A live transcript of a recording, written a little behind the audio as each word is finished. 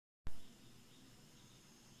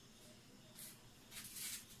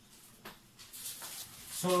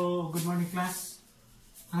So, good morning class.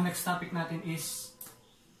 Ang next topic natin is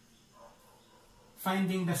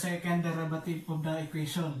finding the second derivative of the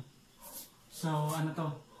equation. So, ano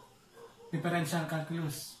to? Differential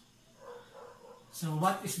calculus. So,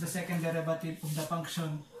 what is the second derivative of the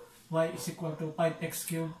function y is equal to 5x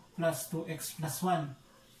cubed plus 2x plus 1?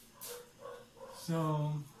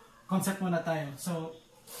 So, concept muna tayo. So,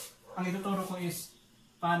 ang ituturo ko is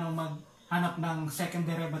paano maghanap ng second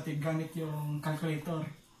derivative gamit yung calculator.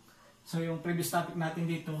 So, yung previous topic natin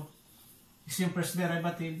dito is yung first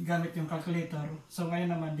derivative gamit yung calculator. So, ngayon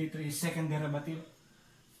naman dito is second derivative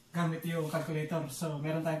gamit yung calculator. So,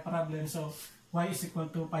 meron tayong problem. So, y is equal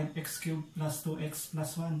to 5x cubed plus 2x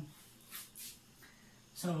plus 1.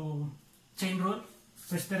 So, chain rule,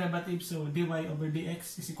 first derivative, so dy over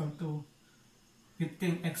dx is equal to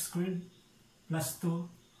 15x squared plus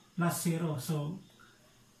 2 plus 0. So,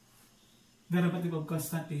 derivative of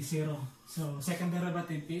constant is 0. So, second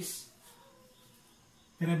derivative is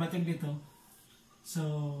derivative dito.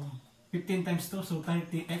 So, 15 times 2, so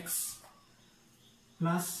 30x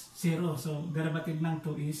plus 0. So, derivative ng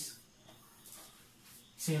 2 is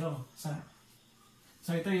 0. So,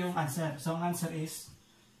 ito yung answer. So, ang answer is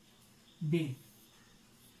B.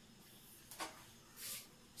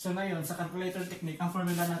 So, ngayon, sa calculator technique, ang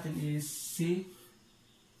formula natin is C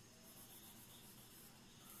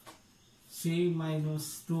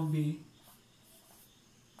minus 2B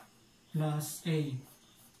plus A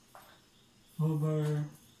over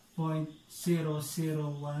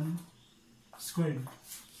 0.001 squared.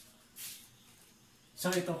 So,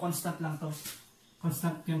 ito, constant lang to.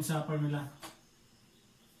 Constant yun sa formula.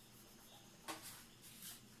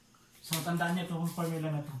 So, tandaan nyo itong formula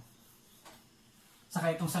na to.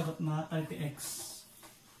 Saka itong sagot na 30x.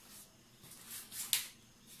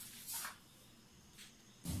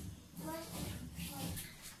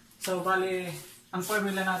 So, bali, ang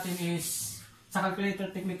formula natin is, sa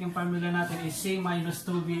calculator technique, yung formula natin is C minus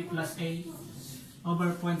 2B plus A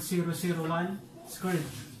over 0.001 squared.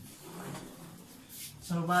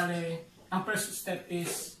 So, bali, ang first step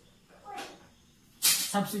is,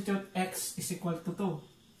 substitute x is equal to 2.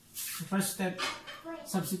 The first step,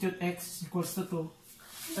 substitute x equals to 2.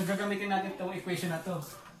 So, gagamitin natin itong equation na to.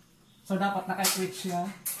 So, dapat naka-equate siya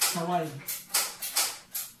sa y.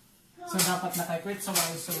 So, dapat naka-equate sa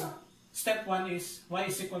y. So, step 1 is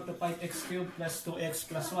y is equal to 5x cubed plus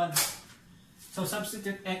 2x plus 1. So,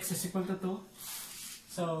 substitute x is equal to 2.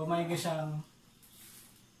 So, maigi siyang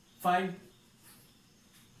 5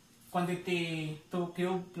 quantity 2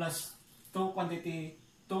 cubed plus 2 quantity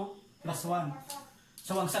 2 plus 1.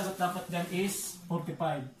 So, ang sagot dapat dyan is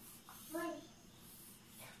 45.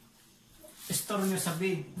 Store nyo sa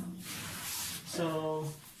B. So,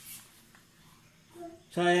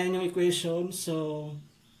 ayan yung equation. So,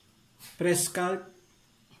 press calc.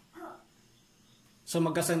 So,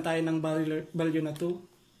 mag-assign tayo ng value na 2.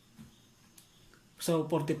 So,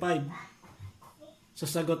 45. So,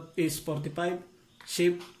 sagot is 45.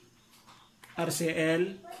 Shift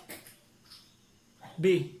RCL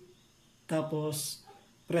B. Tapos,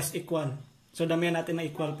 press equal. So, damihan natin na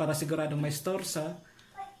equal para siguradong may store sa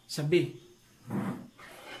B.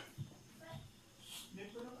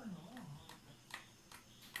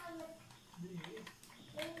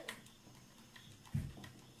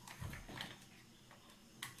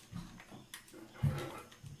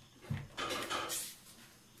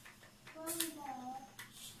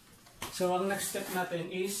 So, ang next step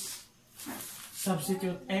natin is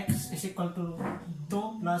substitute x is equal to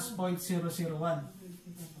 2 plus 0.001.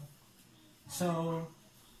 So,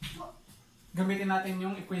 gamitin natin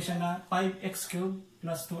yung equation na 5x cubed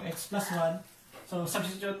plus 2x plus 1. So,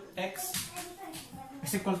 substitute x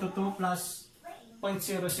is equal to 2 plus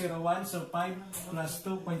 0.001. So, 5 plus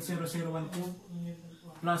 2.001 cubed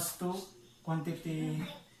plus 2 quantity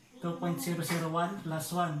 2.001 plus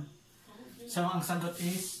 1. So, ang sagot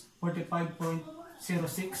is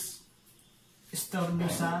 45.06. Store nyo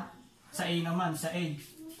sa A naman, sa A.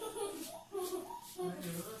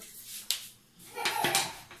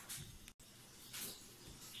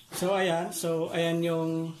 So, ayan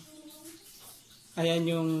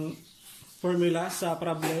yung formula sa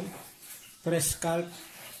problem. Press calc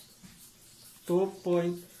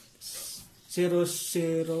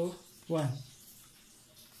 2.001.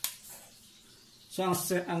 So,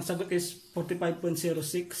 ang sagot is 45.06.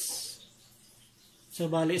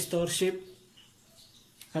 So, bali, store shift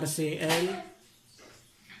RCL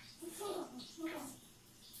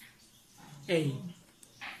A.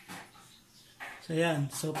 So,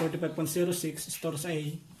 ayan. So, 45.06 store sa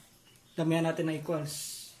A. Damihan natin na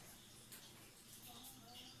equals.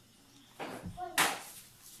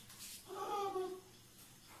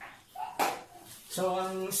 So,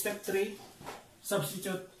 ang step 3,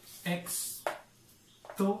 substitute x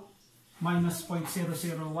 2 minus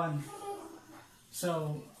 0.001.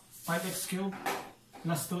 So, 5x cubed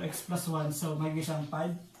plus 2x plus 1. So, may siyang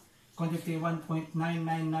 5. Quantity 1.999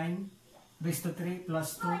 raised to 3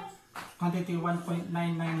 plus 2. Quantity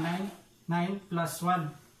 1.9999 plus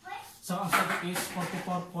 1. So, ang sagot is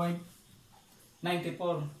 44.94.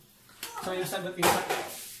 So, yung sagot is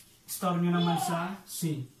store nyo naman sa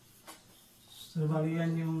C. So, bali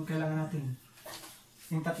yan yung kailangan natin.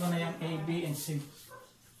 Yung tatlo na yan, A, B, and C.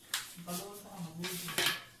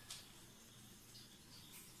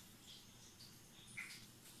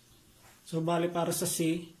 So, bali para sa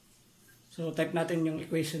C, so type natin yung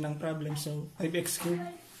equation ng problem. So, 5x cubed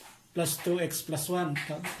plus 2x plus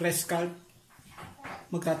 1. Press calc.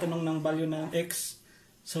 Magtatanong ng value ng x.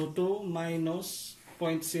 So, 2 minus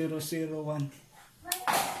 0.001.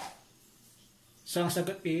 So, ang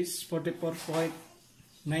sagot is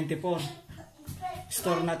 44.94.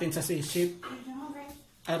 Store natin sa C. Shift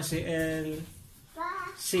RCL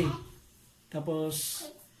C. Tapos,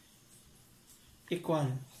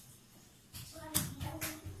 equal.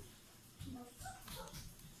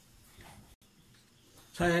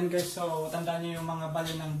 So, ayan guys. So, tandaan nyo yung mga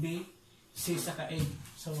value ng B, C, saka A.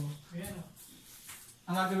 So,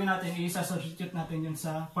 ang gagawin natin, i-substitute natin yun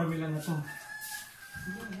sa formula na to.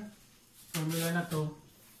 Formula na to.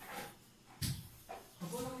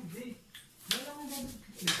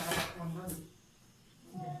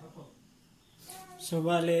 So,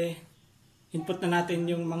 bale, input na natin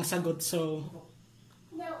yung mga sagot. So,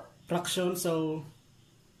 fraction. So,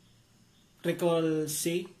 recall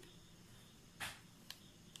C.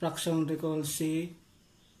 Fraction recall C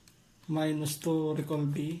minus 2 recall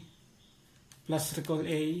B plus recall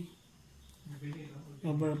A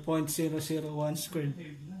over 0.001 squared.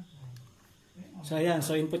 So, ayan.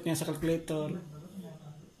 So, input niya sa calculator.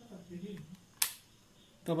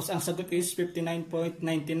 Tapos, ang sagot is 59.99.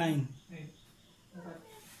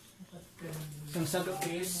 Ang sagot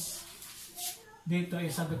is, dito ay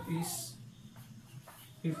sagot is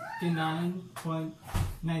 59.99.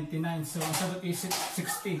 So, ang sagot is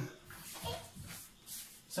 60.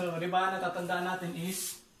 So, di ba natatandaan natin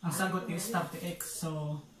is, ang sagot is 30x.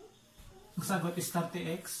 So, ang sagot is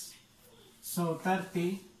 30x. So,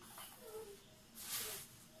 30.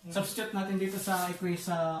 Substitute natin dito sa equation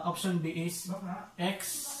sa option B is x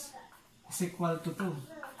is equal to 2.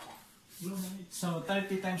 So,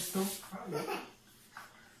 30 times 2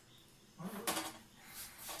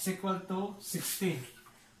 is equal to 60.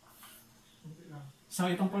 So,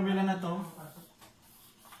 itong formula na to,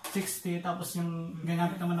 60, tapos yung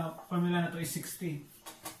ginamit naman na formula na to is 60.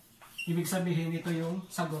 Ibig sabihin, ito yung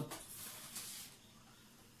sagot.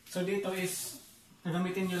 So, dito is,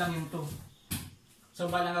 gagamitin nyo lang yung 2. So,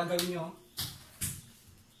 balang gagawin nyo,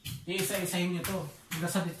 iisa-isahin nyo to.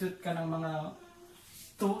 Mag-substitute ka ng mga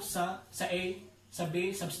 2 sa A, sa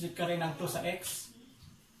B, substitute ka rin ng 2 sa X.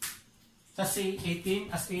 Sa C, 18,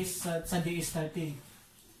 as is, sa D is 30.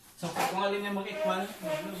 So, kung alin yung mag-equal,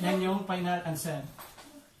 yan yung final answer.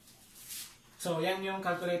 So, yan yung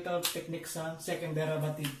calculator technique sa second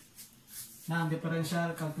derivative ng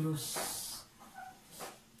differential calculus.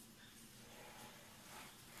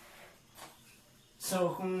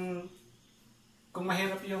 So, kung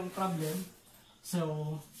mahirap yung problem,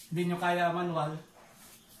 so, hindi nyo kaya manual,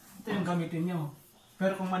 ito yung gamitin nyo.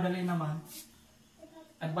 Pero kung madali naman,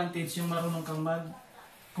 advantage yung marunong kang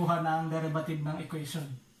magkuha ng derivative ng equation.